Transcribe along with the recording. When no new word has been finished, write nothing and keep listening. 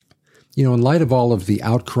in light of all of the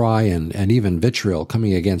outcry and even vitriol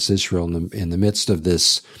coming against Israel in the midst of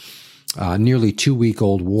this nearly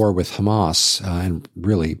 2-week-old war with Hamas, and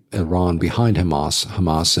really Iran behind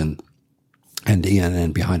Hamas and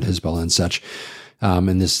behind Hezbollah and such,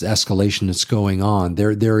 and this escalation that's going on,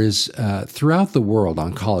 there is throughout the world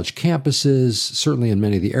on college campuses, certainly in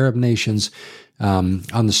many of the Arab nations, on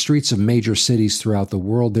the streets of major cities throughout the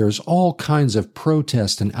world, there's all kinds of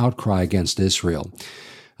protest and outcry against Israel.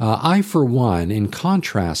 I, for one, in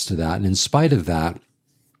contrast to that, and in spite of that,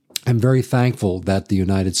 I'm very thankful that the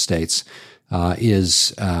United States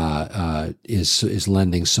is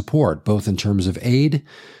lending support, both in terms of aid,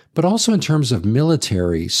 but also in terms of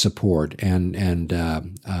military support and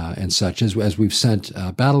such. As we've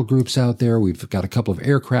sent battle groups out there, we've got a couple of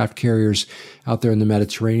aircraft carriers out there in the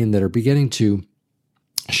Mediterranean that are beginning to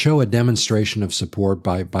show a demonstration of support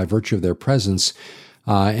by virtue of their presence.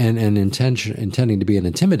 And intending to be an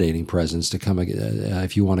intimidating presence to come,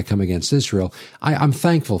 if you want to come against Israel. I'm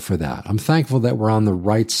thankful for that. I'm thankful that we're on the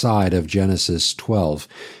right side of Genesis 12,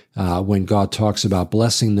 when God talks about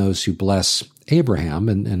blessing those who bless Abraham,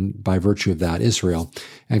 and by virtue of that, Israel,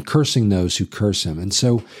 and cursing those who curse him. And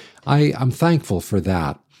so I'm thankful for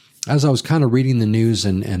that. As I was kind of reading the news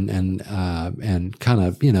and kind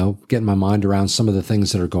of, getting my mind around some of the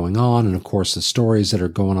things that are going on, and of course the stories that are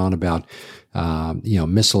going on about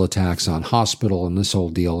missile attacks on hospital and this whole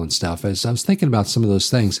deal and stuff. As I was thinking about some of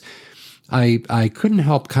those things, I couldn't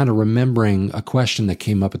help kind of remembering a question that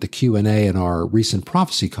came up at the Q&A in our recent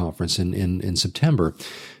prophecy conference in September.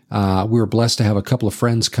 We were blessed to have a couple of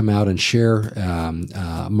friends come out and share,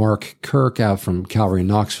 Mark Kirk out from Calvary in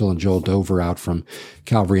Knoxville and Joel Dover out from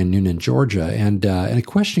Calvary in Noonan, Georgia. And a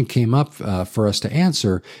question came up for us to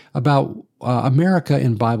answer about America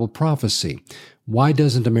in Bible prophecy. Why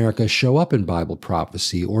doesn't America show up in Bible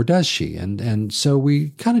prophecy, or does she? And so we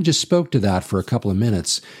kind of just spoke to that for a couple of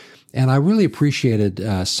minutes. And I really appreciated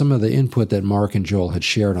some of the input that Mark and Joel had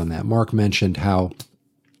shared on that. Mark mentioned how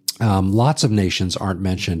lots of nations aren't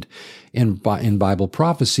mentioned in Bible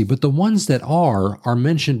prophecy, but the ones that are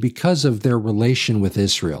mentioned because of their relation with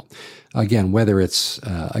Israel. Again, whether it's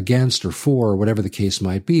against or for, or whatever the case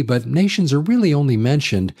might be, but nations are really only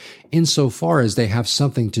mentioned insofar as they have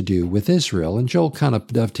something to do with Israel. And Joel kind of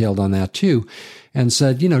dovetailed on that too, and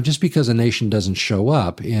said, just because a nation doesn't show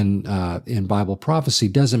up in Bible prophecy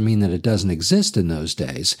doesn't mean that it doesn't exist in those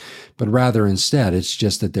days, but rather instead it's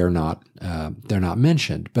just that they're not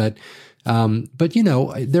mentioned. But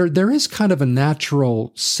there is kind of a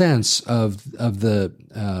natural sense of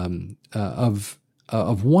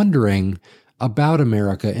wondering about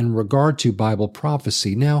America in regard to Bible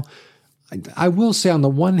prophecy. Now, I will say on the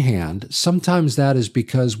one hand, sometimes that is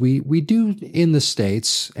because we do in the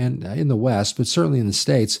States and in the West, but certainly in the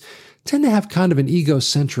States, tend to have kind of an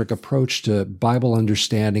egocentric approach to Bible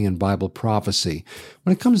understanding and Bible prophecy.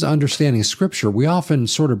 When it comes to understanding Scripture, we often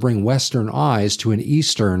sort of bring Western eyes to an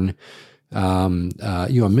Eastern, a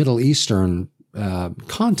Middle Eastern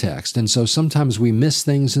context. And so sometimes we miss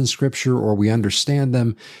things in Scripture, or we understand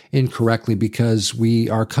them incorrectly because we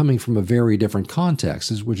are coming from a very different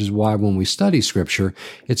context, which is why when we study Scripture,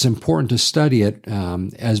 it's important to study it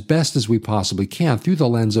as best as we possibly can through the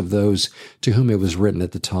lens of those to whom it was written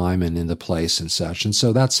at the time and in the place and such. And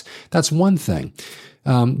so that's one thing.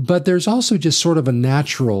 But there's also just sort of a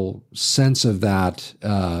natural sense of that.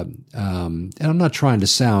 And I'm not trying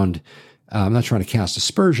to cast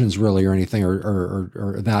aspersions really or anything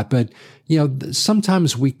or that, but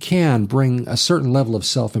sometimes we can bring a certain level of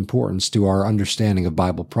self-importance to our understanding of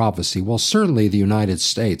Bible prophecy. Well, certainly the United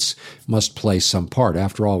States must play some part.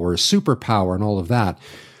 After all, we're a superpower and all of that.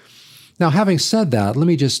 Now, having said that, let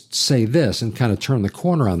me just say this and kind of turn the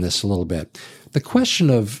corner on this a little bit. The question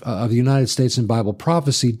of the United States in Bible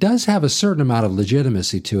prophecy does have a certain amount of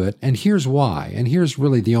legitimacy to it, and here's why. And here's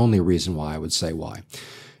really the only reason why I would say why.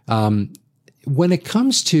 When it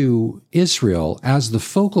comes to Israel as the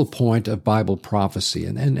focal point of Bible prophecy,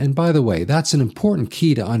 and by the way, that's an important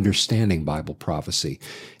key to understanding Bible prophecy,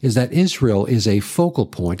 is that Israel is a focal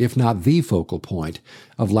point, if not the focal point,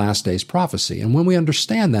 of last days prophecy. And when we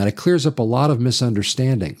understand that, it clears up a lot of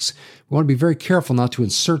misunderstandings. We want to be very careful not to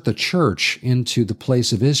insert the church into the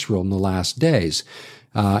place of Israel in the last days.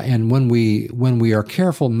 And when we are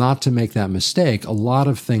careful not to make that mistake, a lot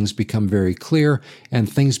of things become very clear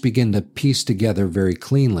and things begin to piece together very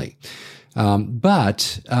cleanly.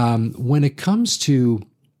 But when it comes to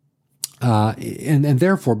and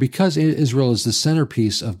therefore, because Israel is the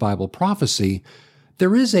centerpiece of Bible prophecy,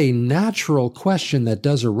 there is a natural question that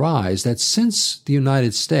does arise that since the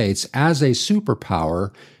United States, as a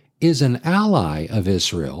superpower, is an ally of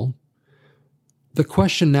Israel, the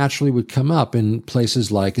question naturally would come up in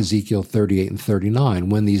places like Ezekiel 38 and 39.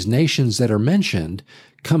 When these nations that are mentioned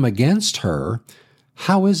come against her,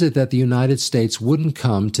 how is it that the United States wouldn't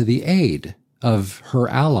come to the aid of her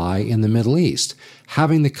ally in the Middle East?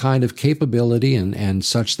 Having the kind of capability and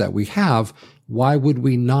such that we have, why would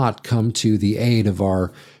we not come to the aid of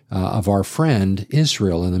our friend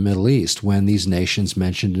Israel in the Middle East when these nations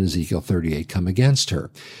mentioned in Ezekiel 38 come against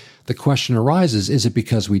her? The question arises, is it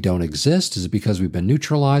because we don't exist? Is it because we've been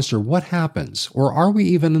neutralized? Or what happens? Or are we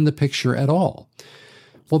even in the picture at all?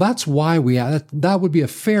 Well, that's why that would be a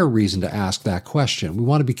fair reason to ask that question. We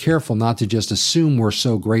want to be careful not to just assume we're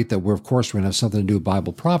so great that we're going to have something to do with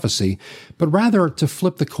Bible prophecy, but rather to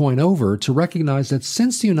flip the coin over to recognize that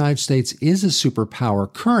since the United States is a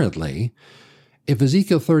superpower currently, if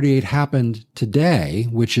Ezekiel 38 happened today,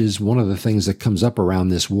 which is one of the things that comes up around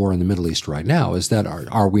this war in the Middle East right now, is that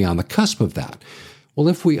are we on the cusp of that? Well,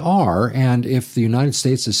 if we are, and if the United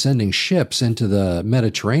States is sending ships into the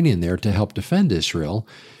Mediterranean there to help defend Israel,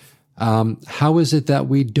 how is it that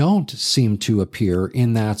we don't seem to appear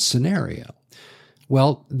in that scenario?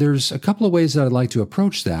 Well, there's a couple of ways that I'd like to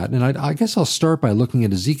approach that, and I guess I'll start by looking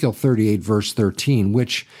at Ezekiel 38, verse 13,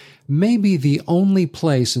 which may be the only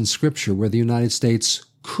place in Scripture where the United States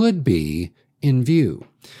could be in view.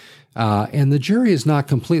 And the jury is not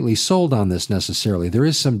completely sold on this necessarily. There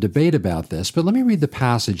is some debate about this, but let me read the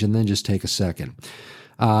passage and then just take a second.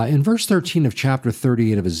 In verse 13 of chapter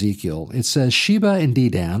 38 of Ezekiel, it says, Sheba and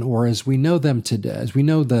Dedan, or as we know them today, as we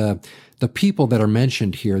know the people that are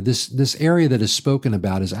mentioned here, this area that is spoken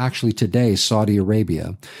about is actually today Saudi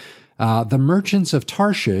Arabia. The merchants of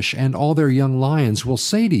Tarshish and all their young lions will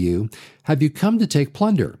say to you, have you come to take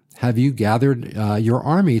plunder? Have you gathered your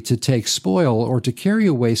army to take spoil, or to carry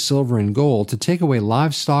away silver and gold, to take away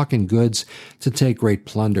livestock and goods, to take great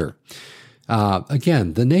plunder?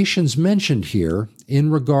 Again, the nations mentioned here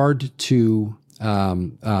in regard to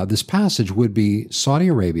this passage would be Saudi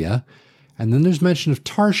Arabia, and then there's mention of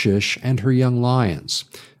Tarshish and her young lions.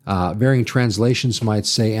 Varying translations might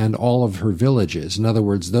say, and all of her villages. In other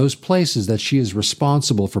words, those places that she is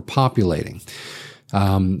responsible for populating.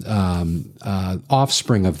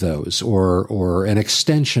 Offspring of those, or an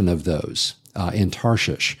extension of those in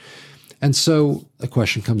Tarshish. And so the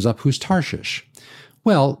question comes up, who's Tarshish?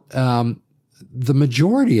 Well, the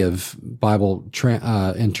majority of Bible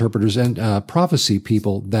interpreters and prophecy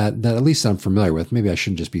people that at least I'm familiar with, maybe I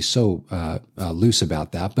shouldn't just be so loose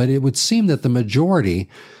about that, but it would seem that the majority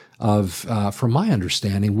of, from my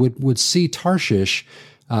understanding, would see Tarshish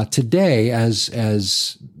today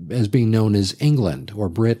as being known as England or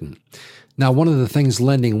Britain. Now, one of the things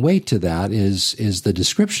lending weight to that is the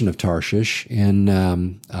description of Tarshish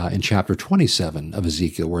in chapter 27 of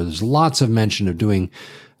Ezekiel, where there's lots of mention of doing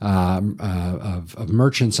of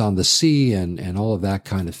merchants on the sea and all of that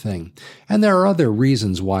kind of thing. And there are other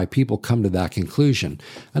reasons why people come to that conclusion.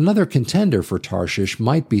 Another contender for Tarshish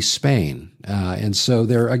might be Spain. And so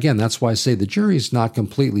there, again, that's why I say the jury's not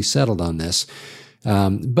completely settled on this.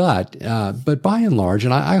 But by and large,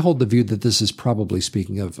 and I hold the view that this is probably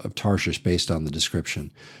speaking of Tarshish based on the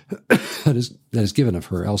description that is given of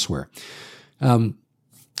her elsewhere.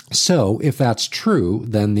 So if that's true,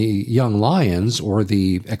 then the young lions or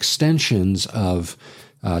the extensions of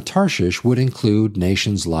Tarshish would include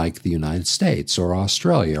nations like the United States or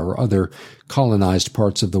Australia or other colonized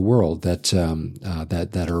parts of the world that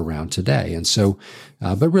are around today. And so,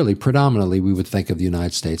 but really predominantly we would think of the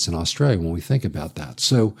United States and Australia when we think about that.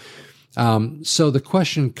 So the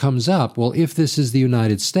question comes up, well, if this is the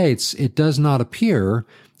United States, it does not appear.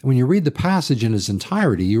 When you read the passage in its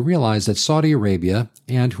entirety, you realize that Saudi Arabia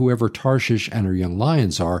and whoever Tarshish and her young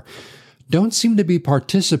lions are don't seem to be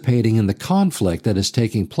participating in the conflict that is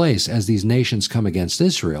taking place as these nations come against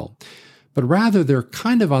Israel, but rather they're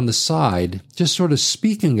kind of on the side, just sort of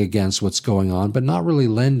speaking against what's going on, but not really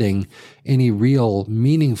lending any real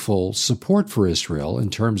meaningful support for Israel in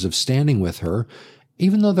terms of standing with her,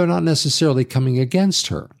 even though they're not necessarily coming against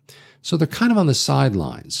her. So they're kind of on the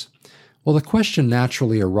sidelines. Well, the question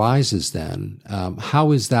naturally arises then,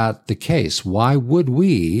 how is that the case? Why would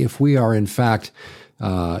we, if we are in fact,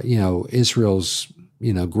 Israel's,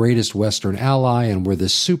 greatest Western ally and we're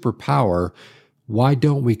this superpower, why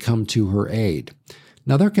don't we come to her aid?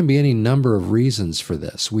 Now, there can be any number of reasons for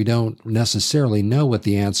this. We don't necessarily know what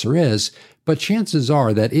the answer is, but chances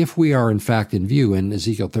are that if we are in fact in view in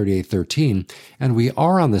Ezekiel 38:13, and we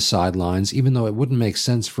are on the sidelines, even though it wouldn't make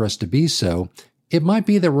sense for us to be so, it might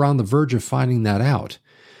be that we're on the verge of finding that out.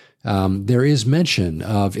 There is mention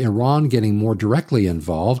of Iran getting more directly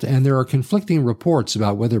involved, and there are conflicting reports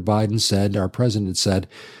about whether our president said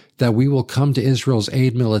that we will come to Israel's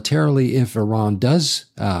aid militarily if Iran does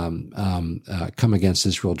come against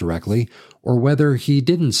Israel directly, or whether he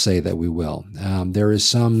didn't say that we will. There is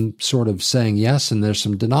some sort of saying yes, and there's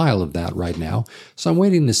some denial of that right now. So I'm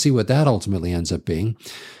waiting to see what that ultimately ends up being.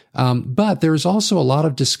 But there's also a lot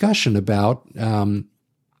of discussion about a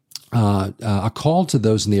call to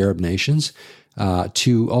those in the Arab nations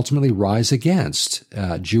to ultimately rise against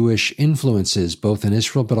Jewish influences, both in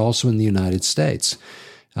Israel but also in the United States.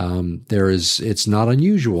 It's not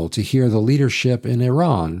unusual to hear the leadership in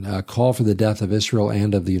Iran call for the death of Israel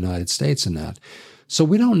and of the United States in that. So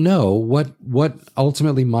we don't know what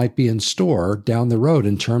ultimately might be in store down the road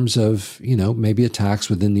in terms of, maybe attacks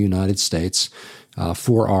within the United States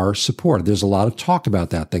for our support. There's a lot of talk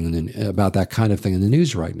about that about that kind of thing in the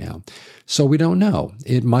news right now. So we don't know.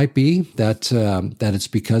 It might be that it's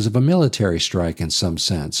because of a military strike in some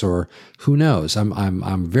sense, or who knows.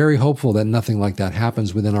 I'm very hopeful that nothing like that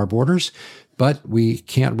happens within our borders, but we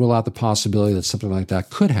can't rule out the possibility that something like that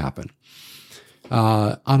could happen.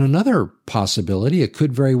 On another possibility, it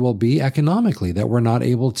could very well be economically that we're not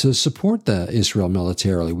able to support Israel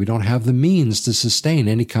militarily. We don't have the means to sustain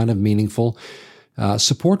any kind of meaningful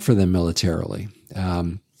support for them militarily.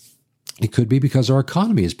 It could be because our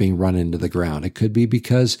economy is being run into the ground. It could be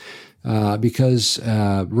because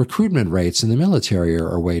recruitment rates in the military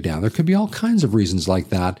are way down. There could be all kinds of reasons like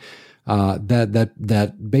that.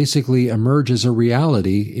 That basically emerge as a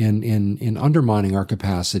reality in undermining our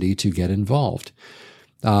capacity to get involved.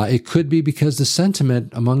 It could be because the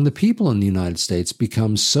sentiment among the people in the United States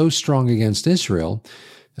becomes so strong against Israel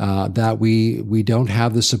that we don't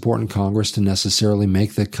have the support in Congress to necessarily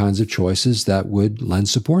make the kinds of choices that would lend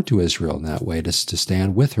support to Israel in that way, to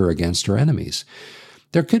stand with her against her enemies.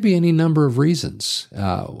 There could be any number of reasons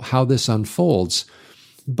how this unfolds.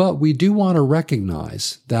 But we do want to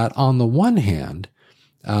recognize that on the one hand,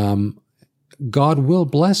 God will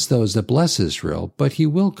bless those that bless Israel, but he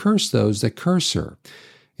will curse those that curse her.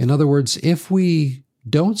 In other words, if we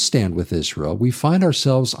don't stand with Israel, we find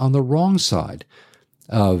ourselves on the wrong side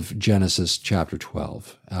of Genesis chapter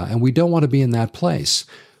 12. And we don't want to be in that place.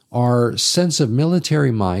 Our sense of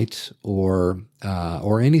military might or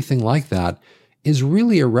anything like that is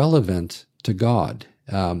really irrelevant to God.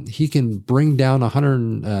 He can bring down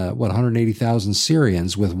 180,000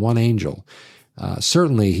 Syrians with one angel.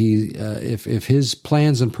 Certainly, if his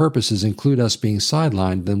plans and purposes include us being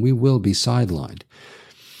sidelined, then we will be sidelined.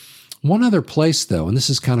 One other place, though, and this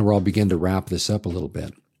is kind of where I'll begin to wrap this up a little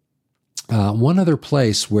bit. One other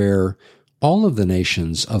place where all of the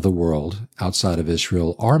nations of the world outside of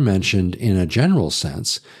Israel are mentioned in a general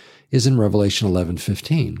sense is in Revelation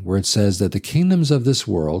 11:15, where it says that the kingdoms of this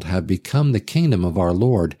world have become the kingdom of our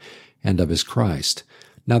Lord and of his Christ.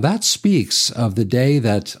 Now that speaks of the day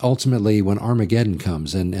that ultimately when Armageddon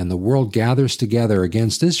comes and the world gathers together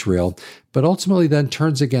against Israel, but ultimately then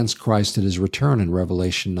turns against Christ at his return in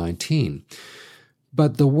Revelation 19.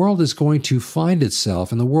 But the world is going to find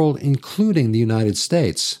itself, and the world including the United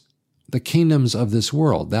States, the kingdoms of this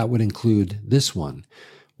world, that would include this one,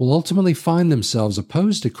 will ultimately find themselves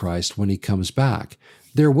opposed to Christ when he comes back.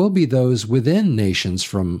 There will be those within nations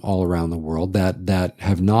from all around the world that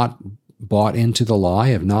have not bought into the lie,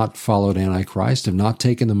 have not followed Antichrist, have not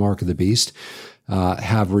taken the mark of the beast,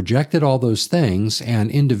 have rejected all those things, and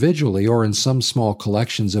individually or in some small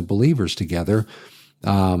collections of believers together,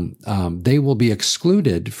 they will be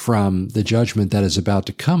excluded from the judgment that is about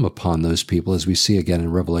to come upon those people, as we see again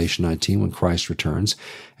in Revelation 19 when Christ returns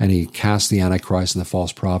and he casts the Antichrist and the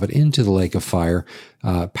false prophet into the lake of fire,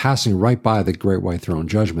 passing right by the great white throne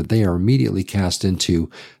judgment. They are immediately cast into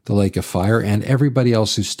the lake of fire, and everybody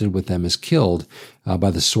else who stood with them is killed by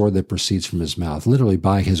the sword that proceeds from his mouth. Literally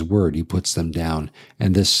by his word, he puts them down,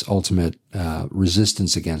 and this ultimate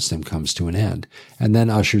resistance against them comes to an end, and then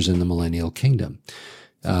ushers in the millennial kingdom.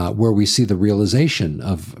 Where we see the realization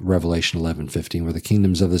of Revelation 11:15, where the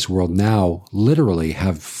kingdoms of this world now literally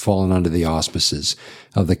have fallen under the auspices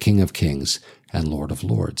of the King of Kings and Lord of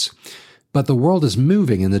Lords. But the world is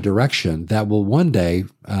moving in the direction that will one day,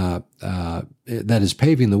 that is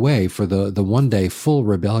paving the way for the one day full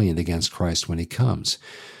rebellion against Christ when he comes.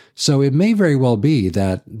 So it may very well be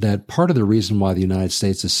that part of the reason why the United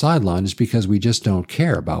States is sidelined is because we just don't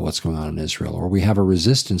care about what's going on in Israel, or we have a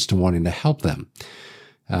resistance to wanting to help them.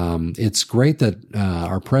 It's great that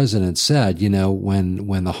our president said,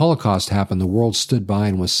 when the Holocaust happened, the world stood by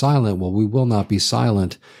and was silent. Well, we will not be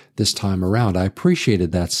silent this time around. I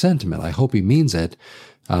appreciated that sentiment. I hope he means it.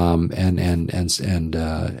 And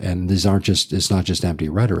these aren't just, it's not just empty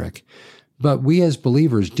rhetoric. But we as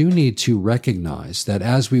believers do need to recognize that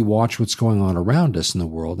as we watch what's going on around us in the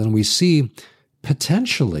world, and we see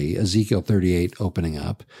potentially Ezekiel 38 opening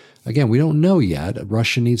up. Again, we don't know yet.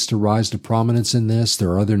 Russia needs to rise to prominence in this.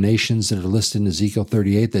 There are other nations that are listed in Ezekiel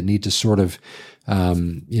 38 that need to sort of,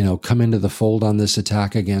 come into the fold on this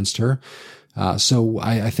attack against her. So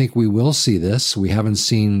I think we will see this. We haven't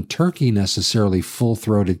seen Turkey necessarily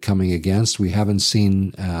full-throated coming against. We haven't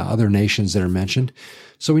seen other nations that are mentioned.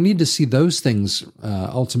 So we need to see those things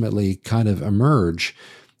ultimately kind of emerge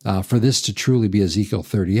for this to truly be Ezekiel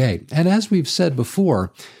 38. And as we've said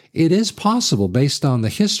before, it is possible, based on the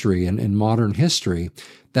history and in modern history,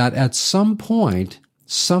 that at some point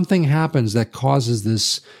something happens that causes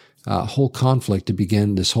this whole conflict to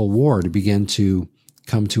begin, this whole war to begin to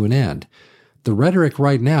come to an end. The rhetoric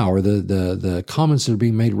right now, or the comments that are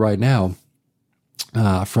being made right now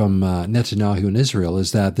from Netanyahu and Israel,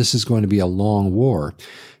 is that this is going to be a long war.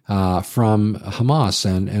 From Hamas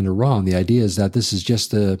and Iran, the idea is that this is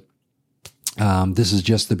just the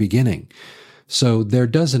beginning. So there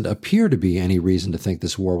doesn't appear to be any reason to think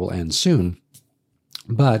this war will end soon.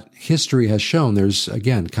 But history has shown there's,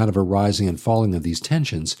 again, kind of a rising and falling of these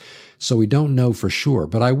tensions. So we don't know for sure.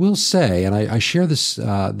 But I will say, and I share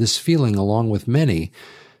this feeling along with many.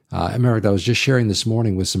 I remember I was just sharing this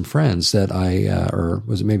morning with some friends that or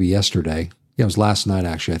was it maybe yesterday? Yeah, it was last night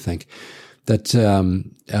actually, I think, that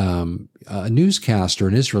a newscaster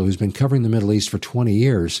in Israel who's been covering the Middle East for 20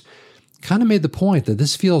 years kind of made the point that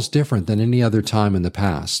this feels different than any other time in the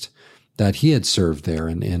past that he had served there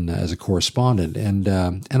as a correspondent. And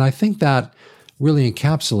I think that really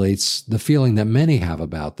encapsulates the feeling that many have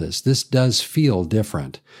about this. This does feel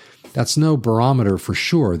different. That's no barometer for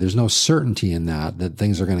sure. There's no certainty in that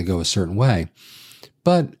things are going to go a certain way.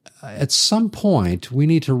 But at some point, we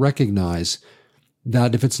need to recognize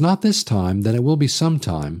that if it's not this time, then it will be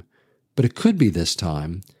sometime. But it could be this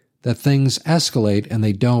time that things escalate and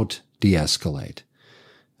they don't de-escalate.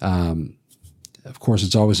 Of course,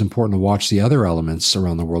 it's always important to watch the other elements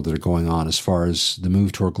around the world that are going on as far as the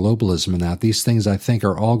move toward globalism and that. These things, I think,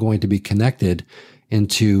 are all going to be connected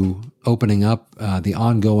into opening up the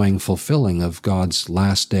ongoing fulfilling of God's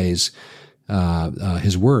last days,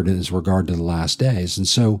 His word in regard to the last days. And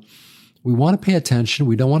so we want to pay attention.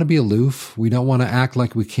 We don't want to be aloof. We don't want to act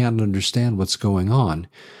like we can't understand what's going on.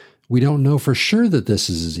 We don't know for sure that this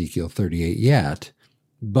is Ezekiel 38 yet.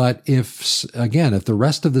 But if the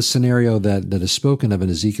rest of the scenario that is spoken of in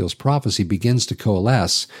Ezekiel's prophecy begins to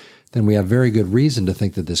coalesce, then we have very good reason to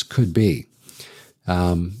think that this could be.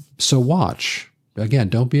 So watch. Again,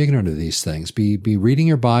 don't be ignorant of these things. Be reading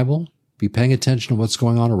your Bible, be paying attention to what's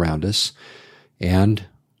going on around us, and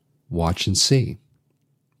watch and see.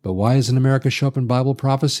 But why doesn't America show up in Bible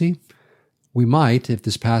prophecy? We might, if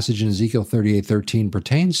this passage in Ezekiel 38:13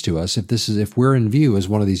 pertains to us, if we're in view as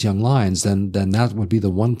one of these young lions, then that would be the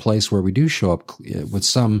one place where we do show up with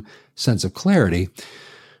some sense of clarity.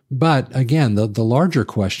 But again, the larger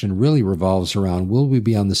question really revolves around, will we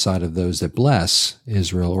be on the side of those that bless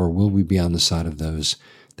Israel, or will we be on the side of those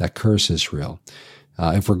that curse Israel?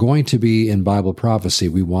 If we're going to be in Bible prophecy,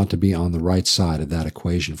 we want to be on the right side of that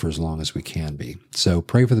equation for as long as we can be. So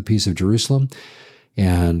pray for the peace of Jerusalem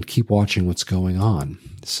and keep watching what's going on.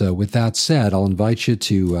 So with that said, I'll invite you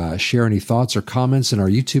to share any thoughts or comments in our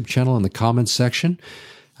YouTube channel in the comments section.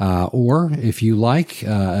 Or if you like,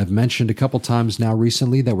 I've mentioned a couple times now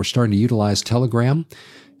recently that we're starting to utilize Telegram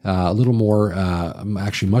a little more,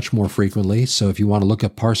 actually much more frequently. So if you want to look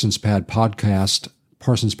up Parsons Pad Podcast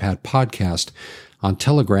on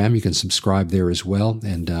Telegram, you can subscribe there as well.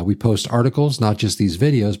 And we post articles, not just these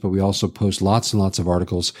videos, but we also post lots and lots of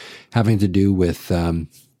articles having to do with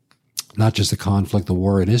not just the conflict, the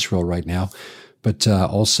war in Israel right now, but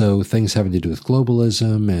also things having to do with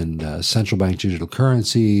globalism and central bank digital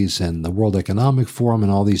currencies and the World Economic Forum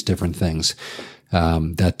and all these different things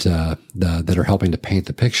that are helping to paint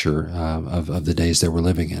the picture of the days that we're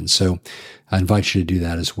living in. So I invite you to do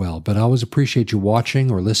that as well. But I always appreciate you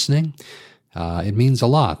watching or listening. It means a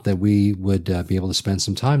lot that we would be able to spend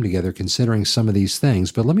some time together considering some of these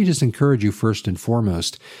things. But let me just encourage you first and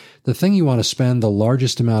foremost, the thing you want to spend the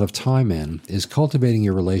largest amount of time in is cultivating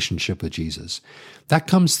your relationship with Jesus. That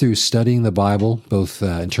comes through studying the Bible, both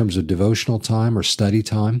in terms of devotional time or study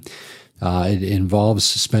time. It involves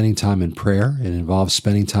spending time in prayer. It involves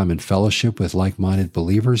spending time in fellowship with like-minded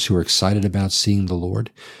believers who are excited about seeing the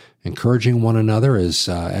Lord, encouraging one another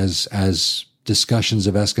as discussions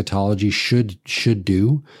of eschatology should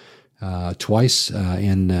do. At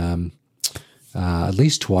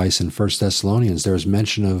least twice in 1 Thessalonians, there's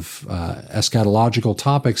mention of eschatological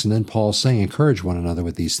topics, and then Paul's saying, encourage one another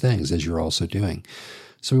with these things, as you're also doing.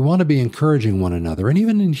 So we want to be encouraging one another. And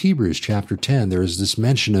even in Hebrews chapter 10, there is this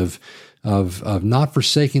mention of of not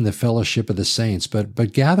forsaking the fellowship of the saints,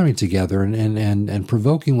 but gathering together and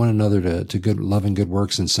provoking one another to good love and good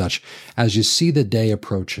works and such as you see the day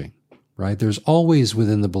approaching. Right? There's always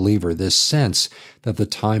within the believer this sense that the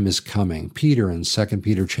time is coming. Peter in 2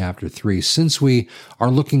 Peter chapter 3, since we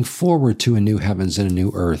are looking forward to a new heavens and a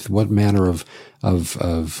new earth, what manner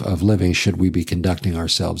of living should we be conducting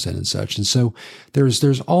ourselves in and such? And so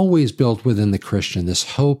there's always built within the Christian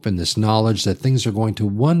this hope and this knowledge that things are going to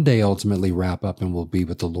one day ultimately wrap up and we'll be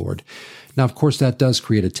with the Lord. Now, of course, that does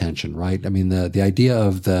create a tension, right? I mean, the idea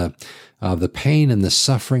of the pain and the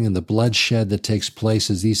suffering and the bloodshed that takes place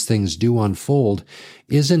as these things do unfold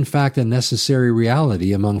is in fact a necessary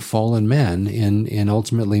reality among fallen men in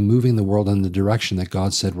ultimately moving the world in the direction that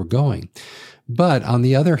God said we're going. But on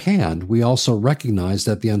the other hand, we also recognize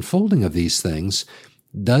that the unfolding of these things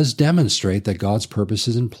does demonstrate that God's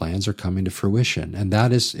purposes and plans are coming to fruition. And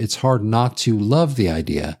that is, it's hard not to love the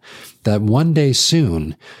idea that one day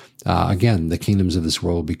soon, again, the kingdoms of this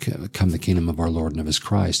world will become the kingdom of our Lord and of his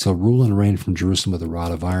Christ. He'll rule and reign from Jerusalem with a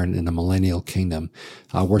rod of iron in a millennial kingdom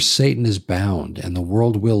where Satan is bound and the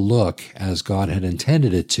world will look as God had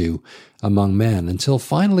intended it to among men until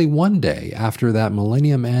finally one day after that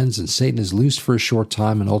millennium ends and Satan is loosed for a short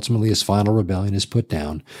time and ultimately his final rebellion is put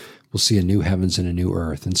down, we'll see a new heavens and a new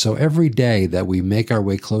earth. And so every day that we make our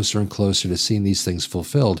way closer and closer to seeing these things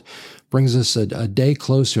fulfilled brings us a day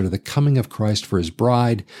closer to the coming of Christ for his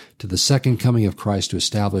bride, to the second coming of Christ to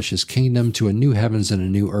establish his kingdom, to a new heavens and a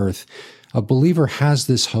new earth. A believer has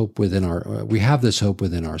this hope we have this hope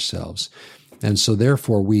within ourselves. And so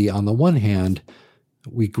therefore we, on the one hand,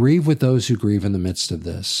 we grieve with those who grieve in the midst of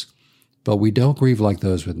this, but we don't grieve like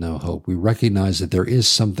those with no hope. We recognize that there is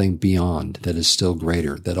something beyond that is still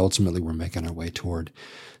greater, that ultimately we're making our way toward.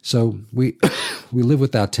 So we live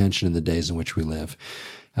with that tension in the days in which we live.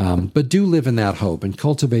 But do live in that hope and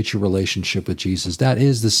cultivate your relationship with Jesus. That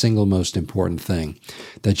is the single most important thing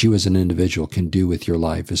that you as an individual can do with your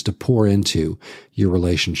life, is to pour into your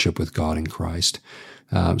relationship with God in Christ.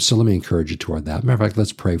 So let me encourage you toward that. Matter of fact,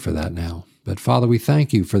 let's pray for that now. But Father, we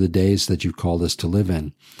thank you for the days that you've called us to live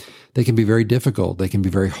in. They can be very difficult. They can be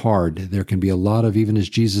very hard. There can be a lot of, even as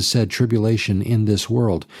Jesus said, tribulation in this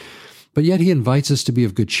world. But yet he invites us to be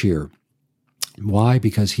of good cheer. Why?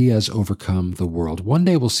 Because he has overcome the world. One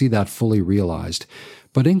day we'll see that fully realized.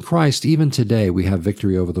 But in Christ, even today, we have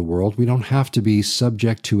victory over the world. We don't have to be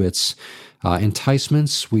subject to its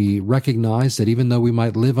enticements. We recognize that even though we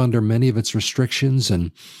might live under many of its restrictions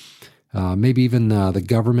and maybe even the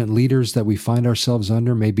government leaders that we find ourselves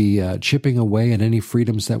under may be chipping away at any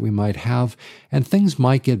freedoms that we might have, and things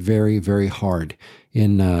might get very, very hard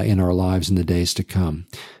in our lives in the days to come.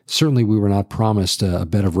 Certainly we were not promised a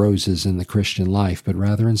bed of roses in the Christian life, but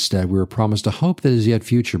rather instead we were promised a hope that is yet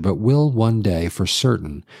future, but will one day for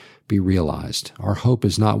certain be realized. Our hope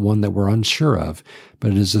is not one that we're unsure of,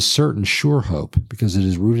 but it is a certain, sure hope, because it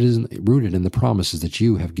is rooted in the promises that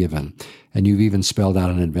you have given, and you've even spelled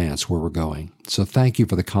out in advance where we're going. So thank you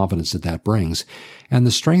for the confidence that brings, and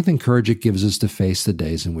the strength and courage it gives us to face the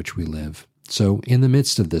days in which we live. So in the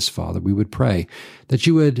midst of this, Father, we would pray that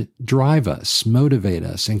you would drive us, motivate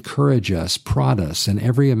us, encourage us, prod us in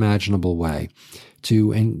every imaginable way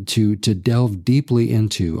to delve deeply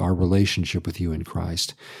into our relationship with you in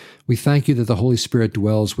Christ. We thank you that the Holy Spirit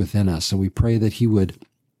dwells within us, and we pray that he would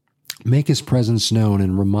make his presence known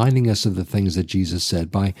and reminding us of the things that Jesus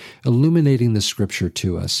said by illuminating the scripture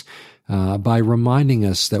to us, by reminding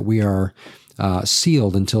us that we are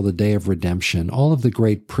sealed until the day of redemption, all of the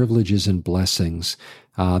great privileges and blessings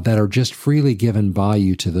that are just freely given by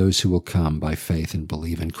you to those who will come by faith and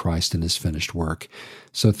believe in Christ and his finished work.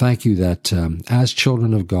 So thank you that as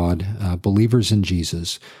children of God, believers in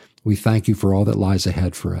Jesus, we thank you for all that lies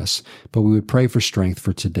ahead for us, but we would pray for strength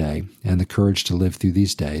for today and the courage to live through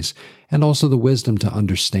these days, and also the wisdom to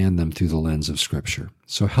understand them through the lens of Scripture.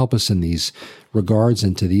 So help us in these regards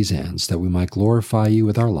and to these ends, that we might glorify you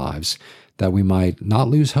with our lives, that we might not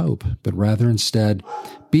lose hope, but rather instead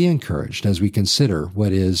be encouraged as we consider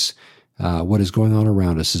what is going on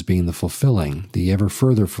around us as being the ever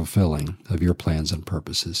further fulfilling of your plans and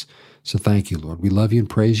purposes. So thank you, Lord. We love you and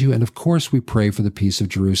praise you. And of course, we pray for the peace of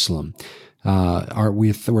Jerusalem.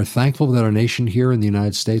 We're thankful that our nation here in the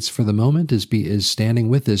United States for the moment is standing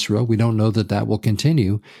with Israel. We don't know that will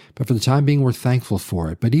continue, but for the time being, we're thankful for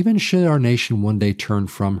it. But even should our nation one day turn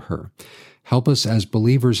from her, help us as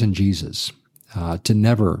believers in Jesus to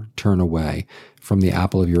never turn away from the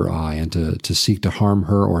apple of your eye and to seek to harm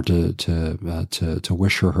her or to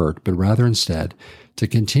wish her hurt, but rather instead to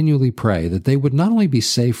continually pray that they would not only be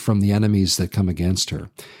safe from the enemies that come against her,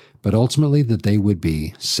 but ultimately that they would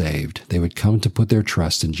be saved. They would come to put their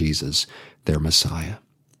trust in Jesus, their Messiah.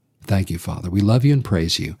 Thank you, Father. We love you and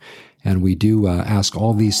praise you, and we do ask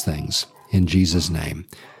all these things in Jesus' name.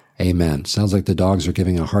 Amen. Sounds like the dogs are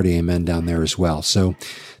giving a hearty amen down there as well. So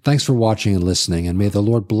thanks for watching and listening, and may the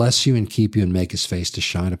Lord bless you and keep you and make his face to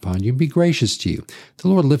shine upon you and be gracious to you. The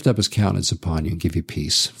Lord lift up his countenance upon you and give you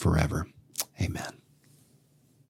peace forever. Amen.